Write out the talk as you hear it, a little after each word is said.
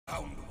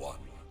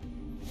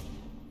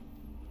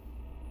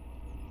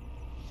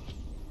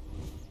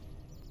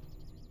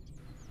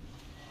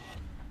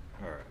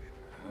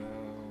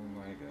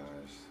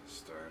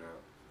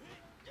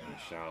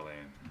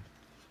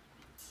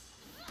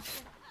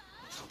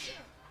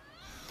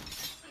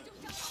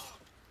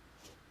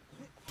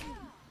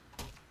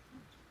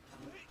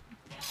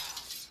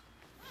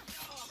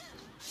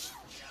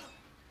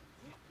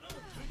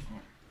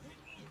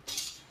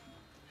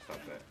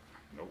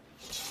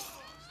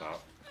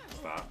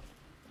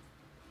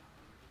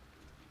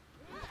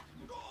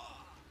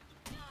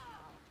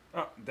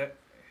That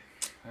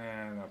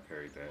and I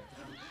parried that.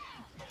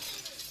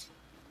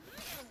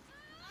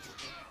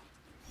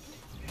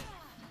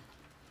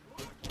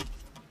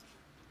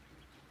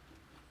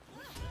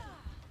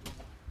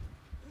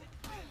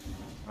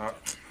 Oh,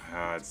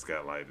 I just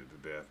got lighted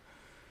to death.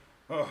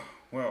 Oh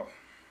well,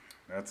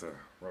 that's a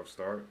rough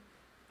start.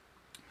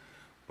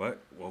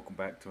 But welcome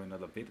back to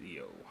another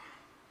video.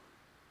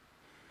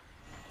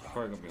 It's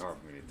probably gonna be hard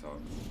for me to talk,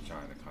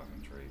 trying to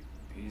concentrate.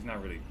 He's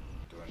not really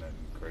doing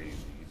nothing crazy.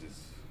 He's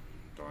just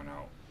throwing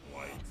out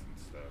lights and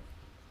stuff.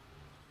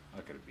 I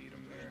could have beat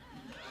him there.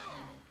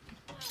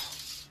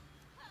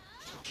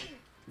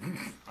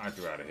 I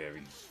threw out a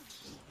heavy.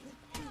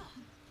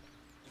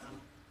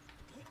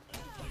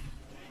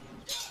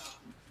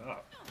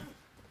 Stop.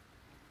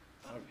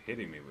 Stop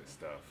hitting me with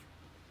stuff.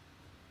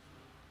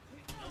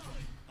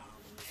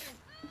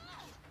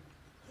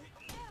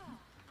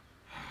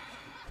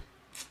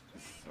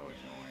 This is so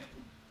annoying.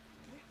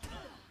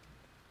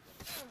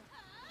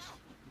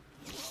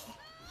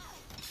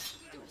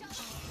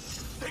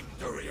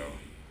 Victory! Go.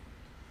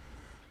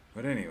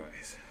 But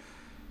anyways,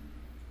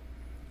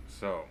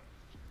 so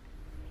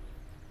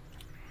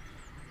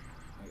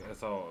I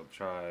guess I'll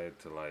try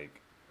to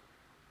like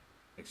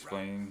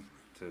explain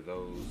to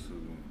those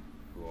who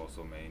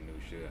also main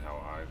Nuxia how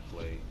I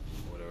play,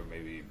 whatever.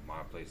 Maybe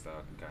my play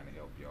style can kind of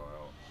help y'all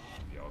out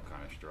if y'all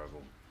kind of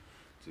struggle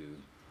to.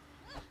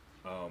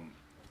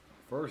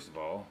 First of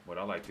all, what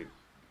I like to,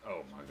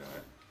 oh my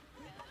god,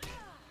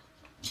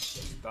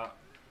 stop.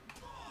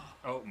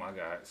 Oh my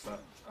god,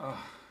 stop.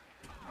 Oh,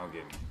 I'm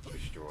getting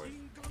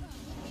destroyed.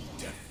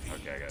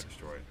 Okay, I got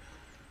destroyed.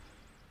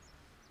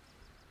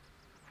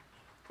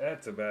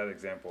 That's a bad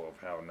example of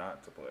how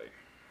not to play.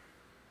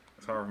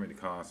 It's hard for me to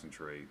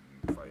concentrate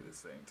and fight at the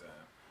same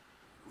time.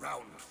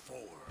 Round 4.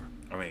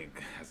 I mean,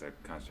 as I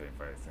concentrate and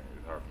fight at the same time,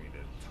 it's hard for me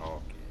to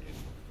talk and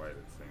fight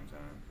at the same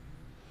time.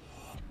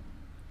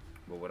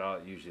 But what I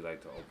usually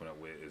like to open up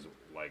with is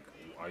like,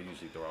 I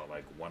usually throw out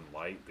like one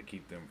light to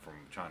keep them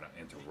from trying to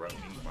interrupt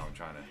me while I'm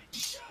trying to.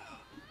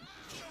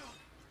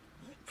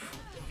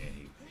 And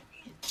he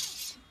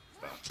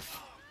stop.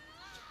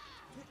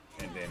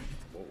 And then,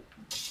 whoa.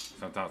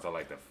 Sometimes I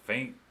like to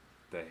feint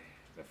the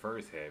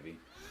first heavy.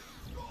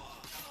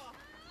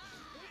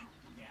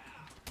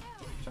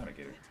 Trying to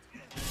get it.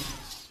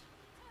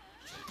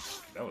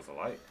 That was a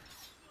light.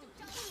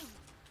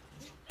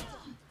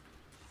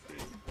 See,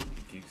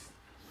 he keeps.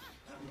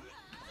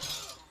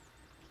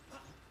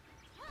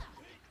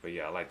 But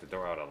yeah, I like to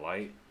throw out a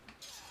light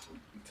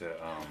to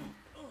oh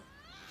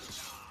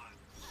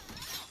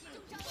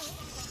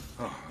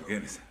my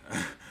goodness.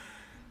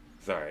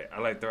 Sorry, I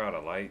like to throw out a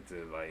light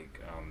to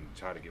like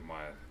try to get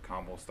my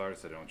combo started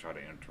so they don't try to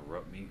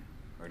interrupt me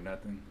or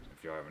nothing.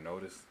 If y'all ever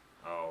noticed,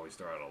 I always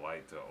throw out a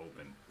light to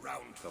open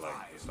Round to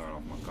like 5. start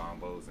off my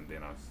combos, and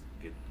then I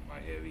get my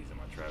heavies and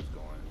my traps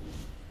going.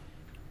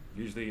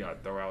 Usually I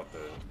throw out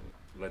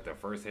let the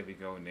first heavy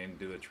go and then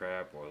do a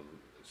trap, or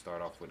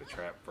start off with a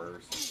trap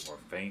first, or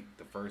feint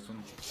the first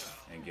one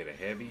and get a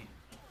heavy,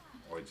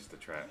 or just a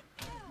trap.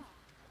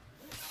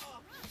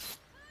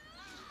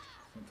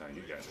 Sometimes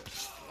you gotta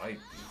light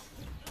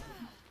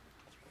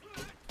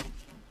these.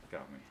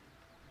 Got me.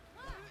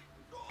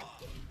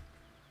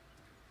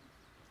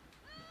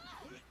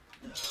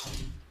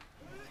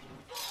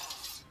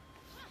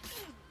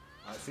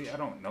 I see. I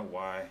don't know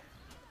why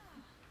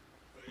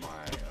my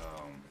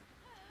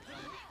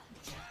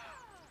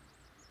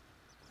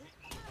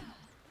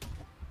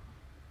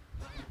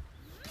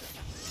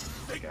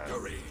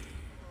Victory!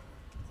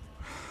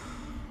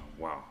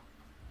 wow.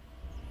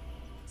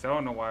 So I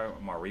don't know why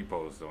my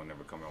repos don't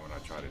never come out when I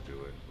try to do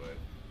it, but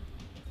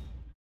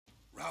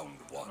Round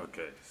 1.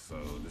 okay. So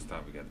this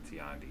time we got the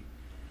Tiandi.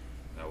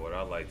 Now what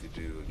I like to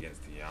do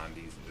against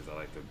Tiandis is I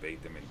like to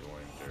bait them in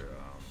doing their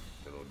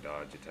little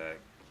dodge attack.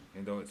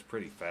 Even though it's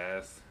pretty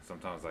fast,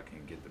 sometimes I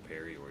can get the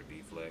parry or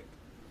deflect.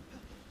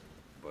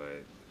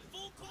 But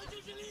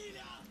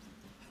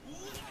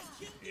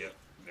yep,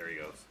 there he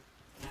goes.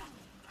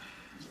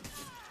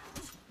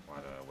 Why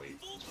did I wait?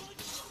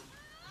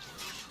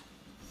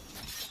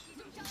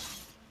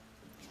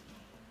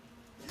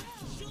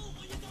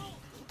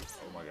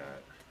 Oh my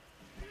god.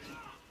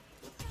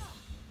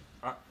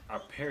 I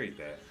parried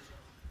that.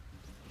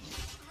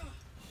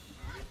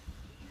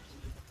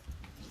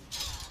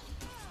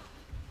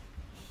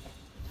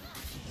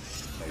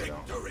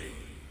 Victory!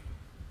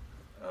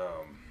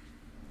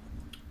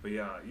 But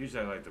yeah,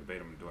 usually I like to bait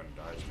them doing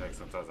dodge attacks.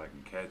 Sometimes I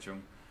can catch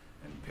them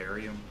and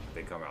parry them.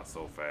 They come out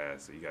so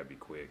fast, so you gotta be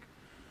quick.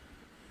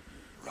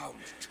 Round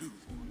 2.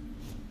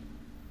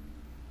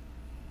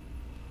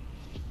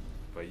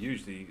 But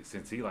usually,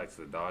 since he likes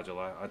to dodge a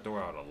lot, I throw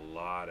out a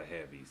lot of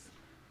heavies.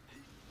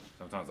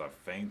 Sometimes I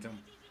feint him.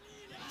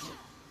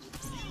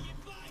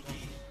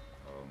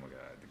 Oh my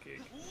god, the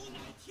kick.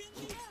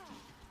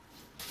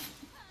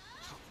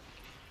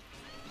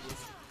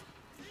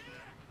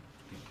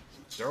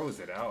 Throws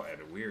it out at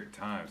a weird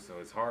time, so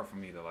it's hard for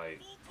me to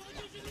like.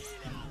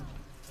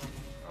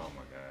 Oh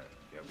my god.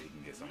 Yeah, we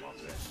can get some off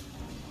that.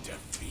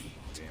 Defeat.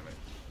 Damn it.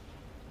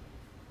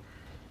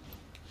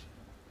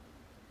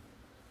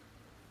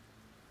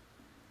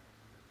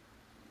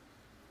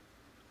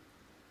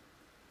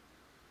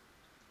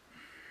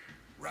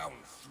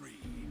 Round 3.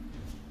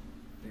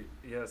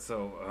 Yeah,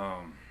 so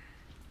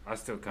I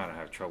still kind of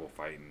have trouble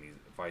fighting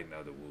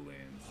other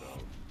Woolins,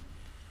 so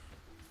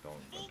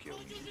don't kill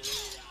me.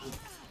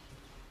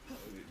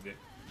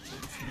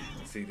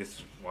 See, this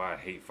is why I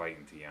hate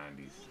fighting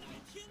Tiandis.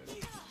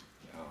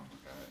 Oh my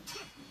god.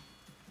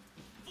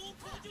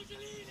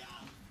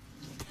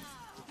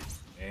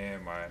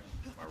 And my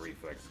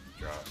reflex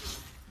dropped.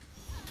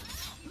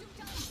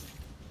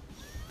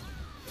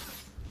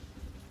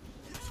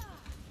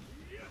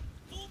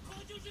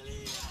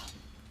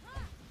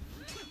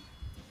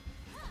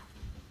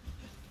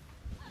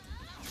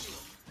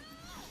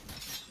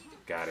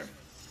 Got him.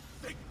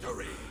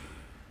 Victory.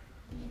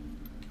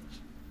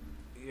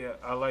 Yeah,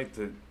 I like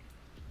to,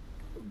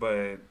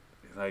 but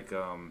like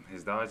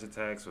his dodge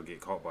attacks will get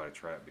caught by a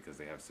trap because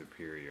they have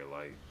superior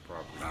light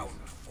properties. Round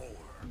 4.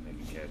 They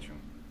can catch him.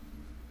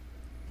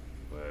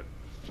 But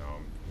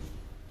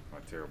my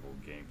terrible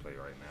gameplay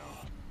right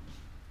now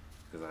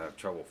because I have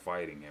trouble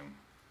fighting him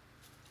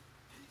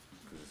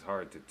because it's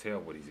hard to tell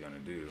what he's gonna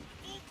do.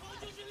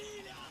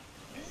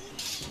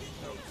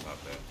 No, stop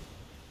that.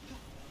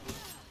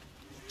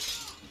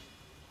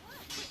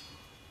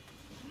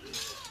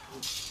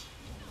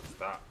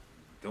 Stop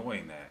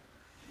doing that.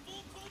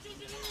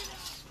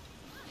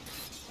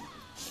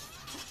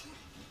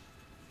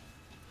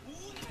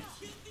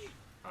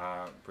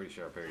 Pretty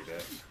sure I parried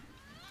that.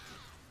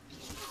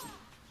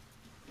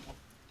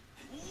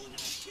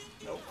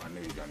 Nope, I knew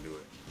he was gonna do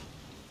it.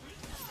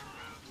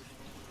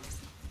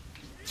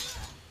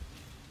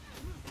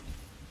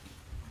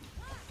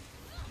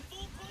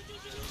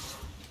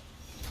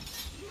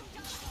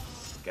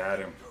 Got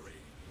him.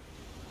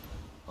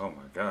 Oh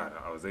my god,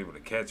 I was able to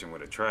catch him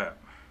with a trap.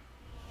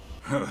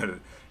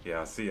 Yeah,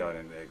 I'll see y'all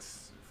in the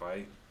next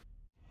fight.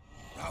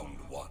 Round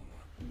 1.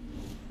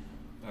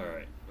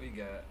 Alright, we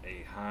got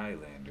a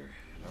Highlander.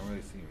 I don't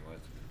really see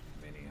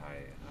many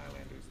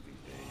Highlanders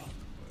these days,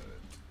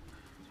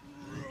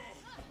 but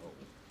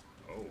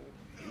oh,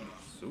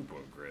 he's super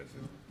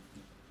aggressive.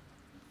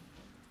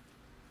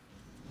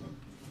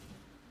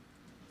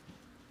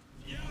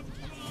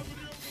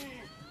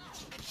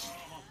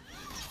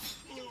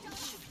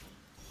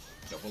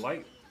 Double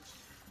light,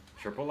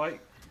 triple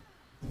light.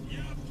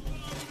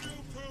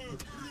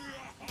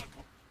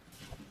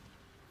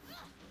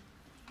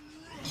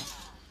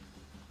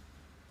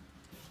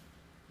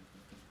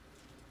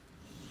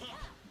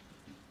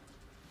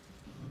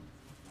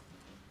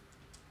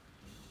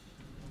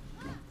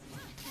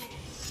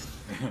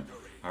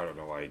 I don't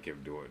know why he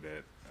kept doing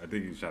that. I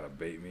think he was trying to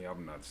bait me.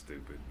 I'm not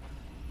stupid.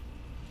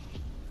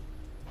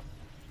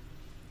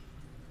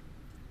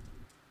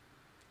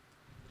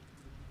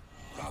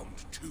 Round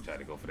 2. Try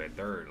to go for that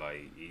third,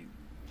 like he...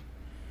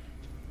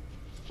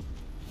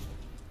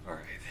 All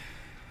right.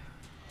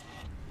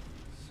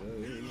 So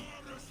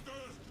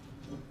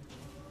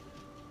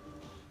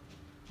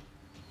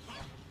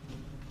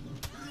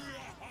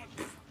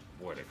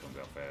boy, that comes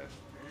out fast.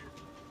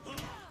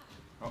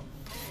 Oh,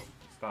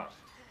 stop.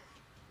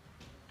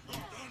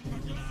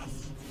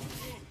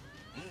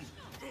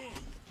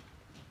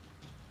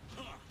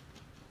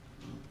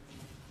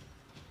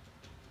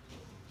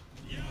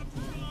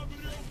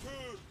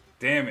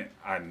 Damn it!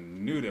 I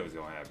knew that was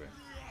gonna happen.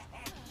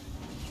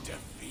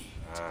 Defeat.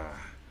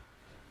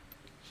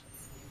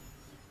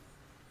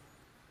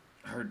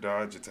 Her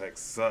dodge attack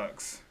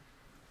sucks.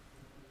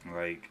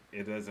 Like,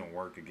 it doesn't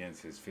work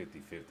against his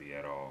 50-50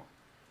 at all.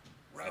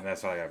 And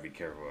that's why I gotta be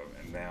careful of.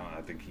 And now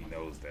I think he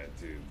knows that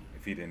too.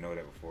 If he didn't know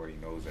that before, he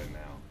knows that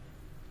now.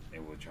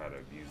 And will try to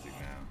abuse it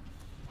now.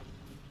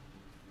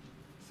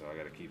 So I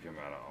gotta keep him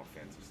out of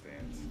offensive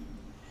stance.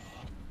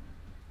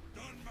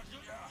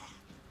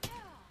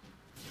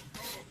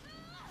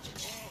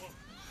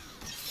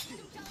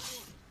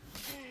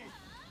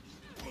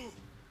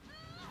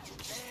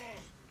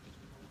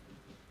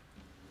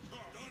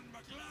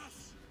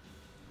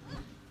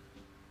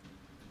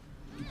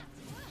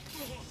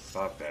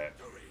 Stop that.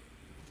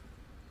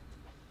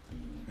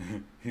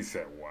 He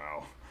said,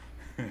 wow.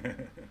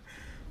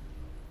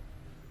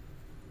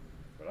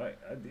 But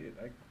I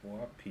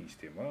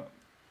pieced him up.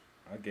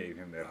 I gave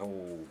him that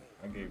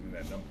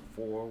number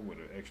 4 with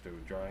an extra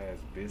dry ass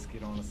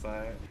biscuit on the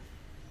side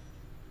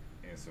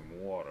and some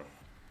water.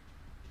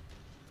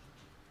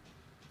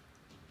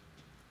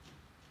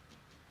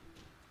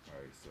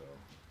 Alright, so.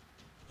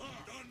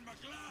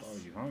 Oh,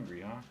 you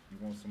hungry, huh? You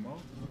want some more?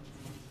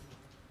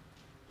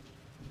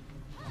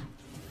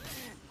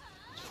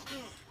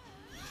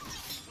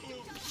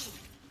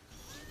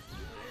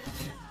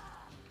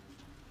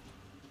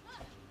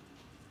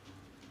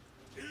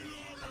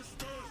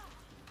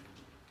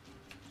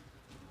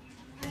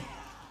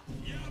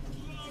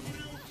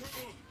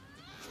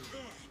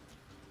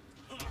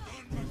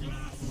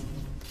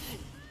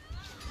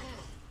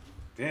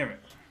 Damn it.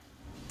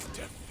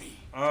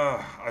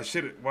 I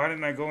should. Why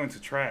didn't I go into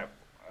trap?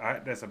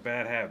 That's a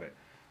bad habit.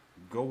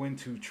 Go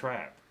into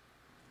trap.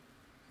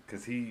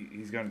 Cause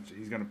he's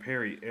gonna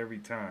parry every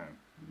time.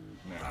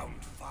 Now,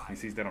 he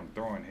sees that I'm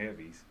throwing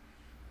heavies.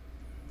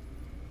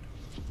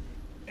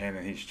 And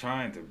then he's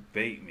trying to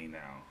bait me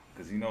now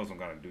because he knows I'm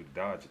gonna do the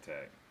dodge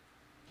attack.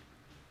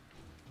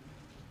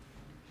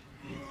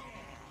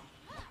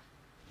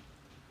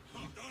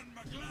 Done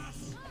my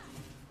glass.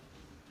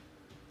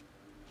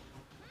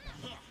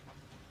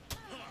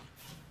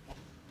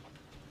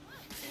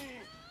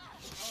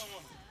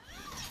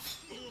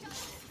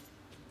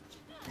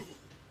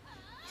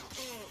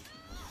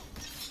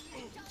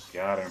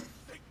 Got him.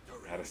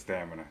 Had a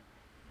stamina.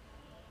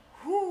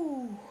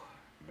 Whoo!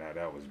 Now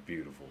that was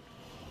beautiful.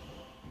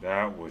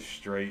 That was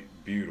straight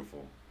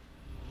beautiful.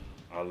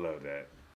 I love that.